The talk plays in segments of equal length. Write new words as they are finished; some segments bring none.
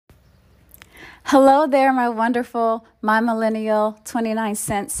Hello there, my wonderful My Millennial 29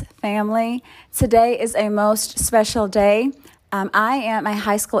 Cents family. Today is a most special day. I am a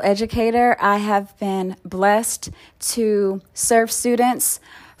high school educator. I have been blessed to serve students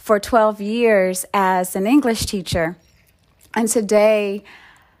for 12 years as an English teacher. And today,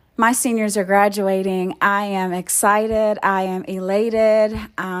 my seniors are graduating. I am excited. I am elated.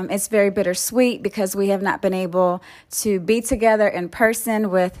 It's very bittersweet because we have not been able to be together in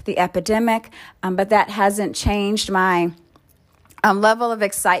person with the epidemic, but that hasn't changed my level of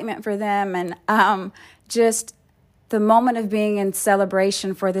excitement for them and just the moment of being in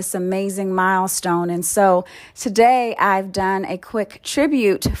celebration for this amazing milestone. And so today I've done a quick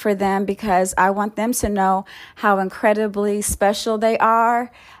tribute for them because I want them to know how incredibly special they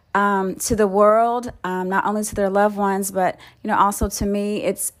are to the world, not only to their loved ones, but also to me.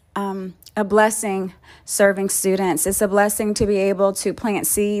 It's a blessing serving students. It's a blessing to be able to plant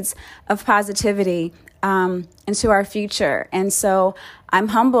seeds of positivity into our future. And so I'm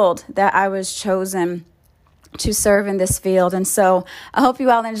humbled that I was chosen to serve in this field. And so I hope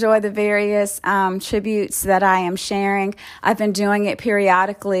you all enjoy the various tributes that I am sharing. I've been doing it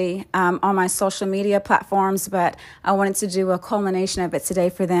periodically on my social media platforms, but I wanted to do a culmination of it today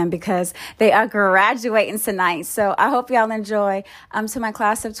for them because they are graduating tonight. So I hope y'all enjoy. To my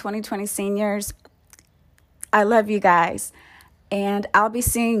class of 2020 seniors, I love you guys, and I'll be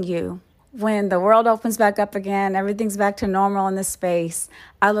seeing you when the world opens back up again, everything's back to normal in this space.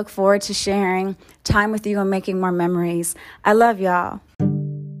 I look forward to sharing time with you and making more memories. I love y'all.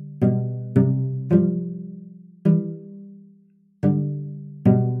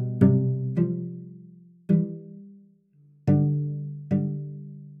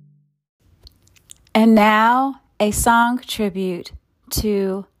 And now a song tribute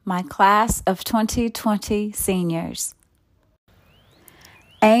to my class of 2020 seniors.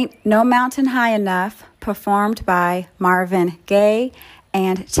 Ain't No Mountain High Enough, performed by Marvin Gaye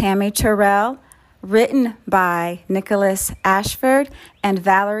and Tammy Terrell, written by Nicholas Ashford and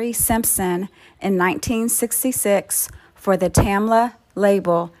Valerie Simpson in 1966 for the Tamla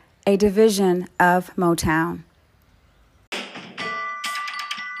label, a division of Motown.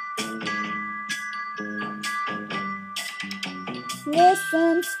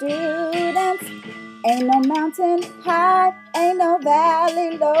 Listen, students, ain't no mountain high, ain't no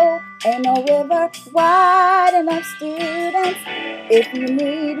valley low, ain't no river wide enough, students. If you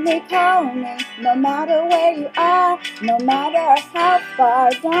need me, call me, no matter where you are, no matter how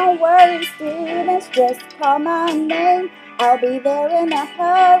far. Don't worry, students, just call my name, I'll be there in a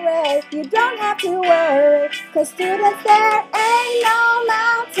hurry. You don't have to worry, 'cause students, there ain't no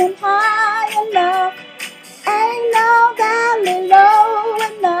mountain high enough, ain't no valley low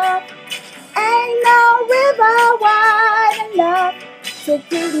enough, ain't no river wide enough to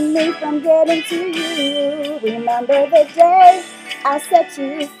keep me from getting to you. Remember the day I set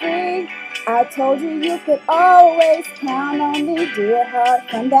you free, I told you you could always count on me, dear heart.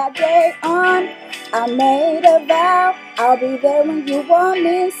 From that day on, I made a vow, I'll be there when you want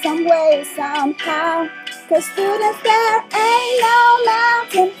me, some way, somehow. 'Cause students, there ain't no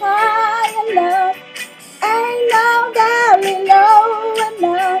mountain high enough, ain't no valley low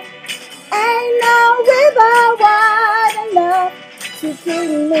enough, ain't no river wide enough to keep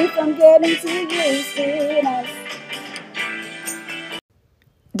me from getting to you, students.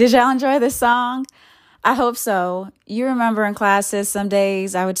 Did y'all enjoy this song? I hope so. You remember in classes, some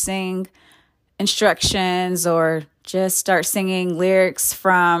days I would sing instructions or just start singing lyrics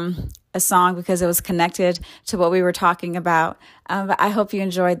from a song because it was connected to what we were talking about. But I hope you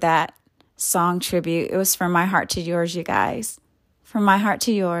enjoyed that song tribute. It was from my heart to yours, you guys. From my heart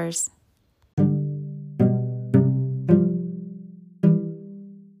to yours.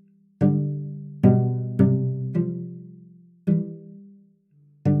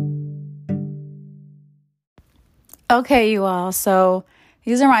 Okay, you all. So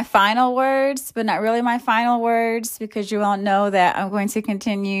these are my final words, but not really my final words because you all know that I'm going to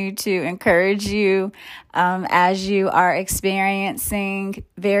continue to encourage you as you are experiencing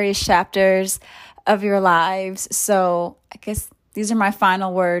various chapters of your lives. So I guess these are my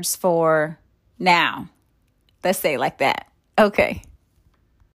final words for now. Let's say it like that. Okay.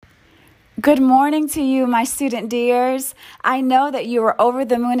 Good morning to you, my student dears. I know that you are over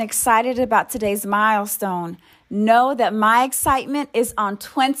the moon excited about today's milestone. Know that my excitement is on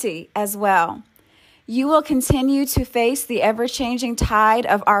 20 as well. You will continue to face the ever-changing tide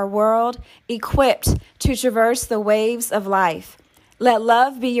of our world, equipped to traverse the waves of life. Let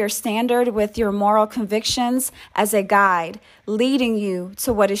love be your standard with your moral convictions as a guide, leading you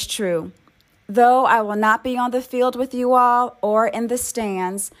to what is true. Though I will not be on the field with you all or in the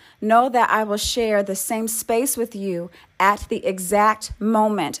stands, know that I will share the same space with you at the exact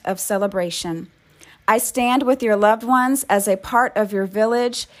moment of celebration. I stand with your loved ones as a part of your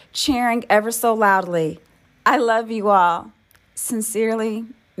village, cheering ever so loudly. I love you all. Sincerely,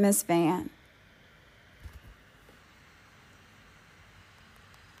 Miss Van.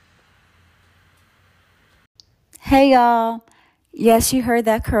 Hey, y'all. Yes, you heard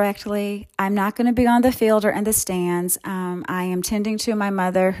that correctly. I'm not going to be on the field or in the stands. I am tending to my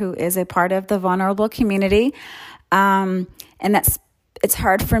mother, who is a part of the vulnerable community. And it's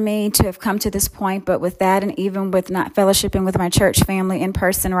hard for me to have come to this point, but with that, and even with not fellowshipping with my church family in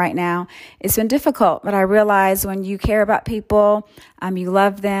person right now, it's been difficult. But I realize when you care about people, you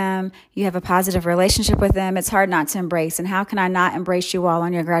love them, you have a positive relationship with them, it's hard not to embrace. And how can I not embrace you all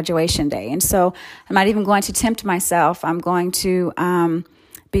on your graduation day? And so I'm not even going to tempt myself. I'm going to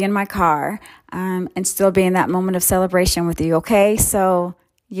be in my car and still be in that moment of celebration with you. Okay, so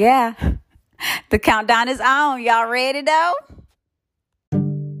yeah, the countdown is on. Y'all ready though?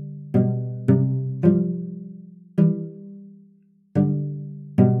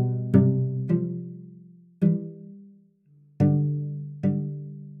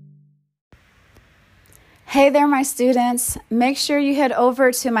 Hey there, my students. Make sure you head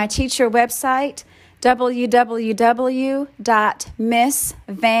over to my teacher website,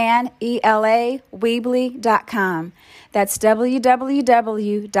 www.missvanelaweebly.com. That's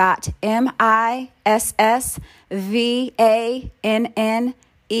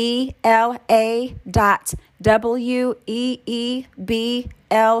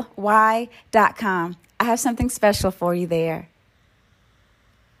I have something special for you there.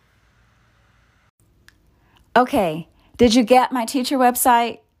 Okay, did you get my teacher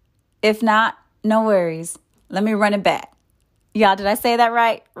website? If not, no worries. Let me run it back. Y'all, did I say that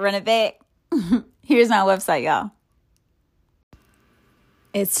right? Run it back. Here's my website, y'all.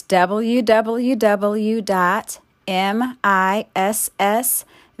 It's www.missv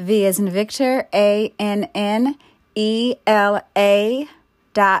as in Victor, ANNELA.weebly,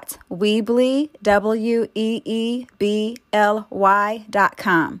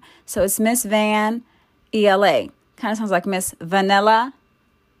 WEEBLY.com. So it's Miss Van ELA. Kind of sounds like Miss Vanilla.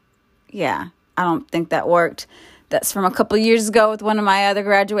 Yeah, I don't think that worked. That's from a couple years ago with one of my other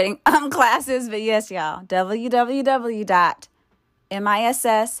graduating classes. But yes, y'all,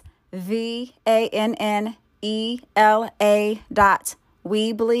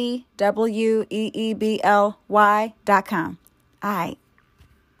 www.missvanela.weebly, WEEBLY.com. All right.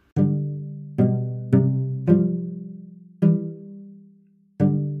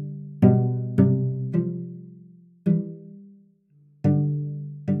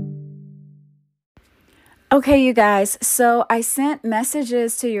 Okay, you guys, so I sent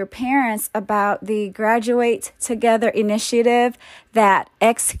messages to your parents about the Graduate Together initiative that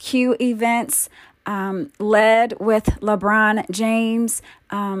XQ Events led with LeBron James,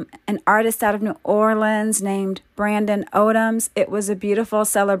 an artist out of New Orleans named Brandon Odoms. It was a beautiful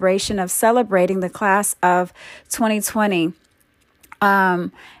celebration of celebrating the class of 2020.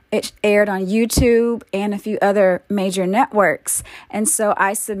 It aired on YouTube and a few other major networks. And so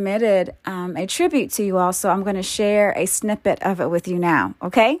I submitted a tribute to you all. So I'm going to share a snippet of it with you now.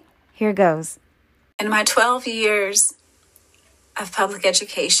 Okay, here goes. In my 12 years of public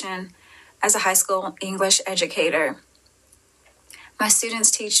education as a high school English educator, my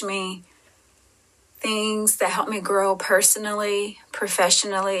students teach me things that help me grow personally,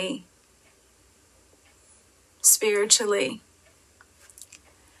 professionally, spiritually.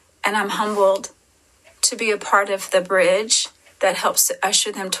 And I'm humbled to be a part of the bridge that helps to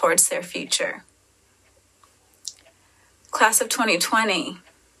usher them towards their future. Class of 2020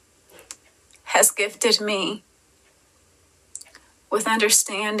 has gifted me with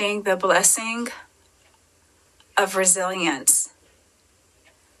understanding the blessing of resilience.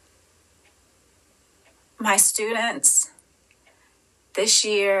 My students this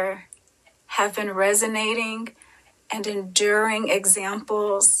year have been resonating and enduring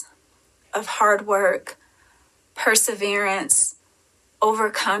examples of hard work, perseverance,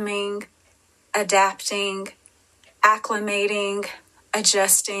 overcoming, adapting, acclimating,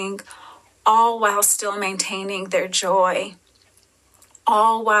 adjusting, all while still maintaining their joy,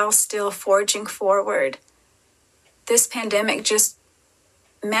 all while still forging forward. This pandemic just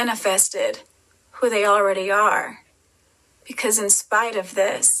manifested who they already are, because in spite of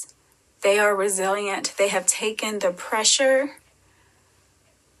this, they are resilient. They have taken the pressure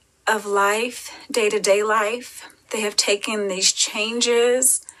of life, day-to-day life. They have taken these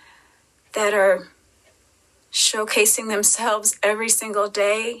changes that are showcasing themselves every single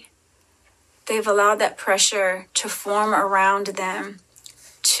day, They've allowed that pressure to form around them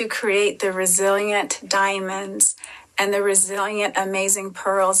to create the resilient diamonds and the resilient, amazing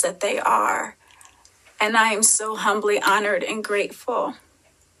pearls that they are. And I am so humbly honored and grateful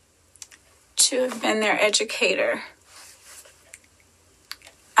to have been their educator.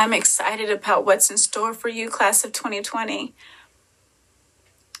 I'm excited about what's in store for you, class of 2020.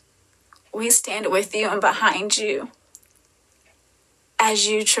 We stand with you and behind you as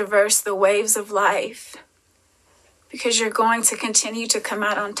you traverse the waves of life, because you're going to continue to come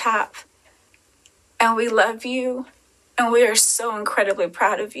out on top. And we love you, and we are so incredibly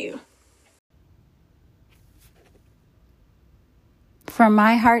proud of you. From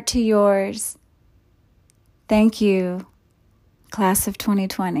my heart to yours, thank you, class of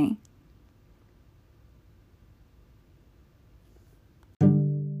 2020.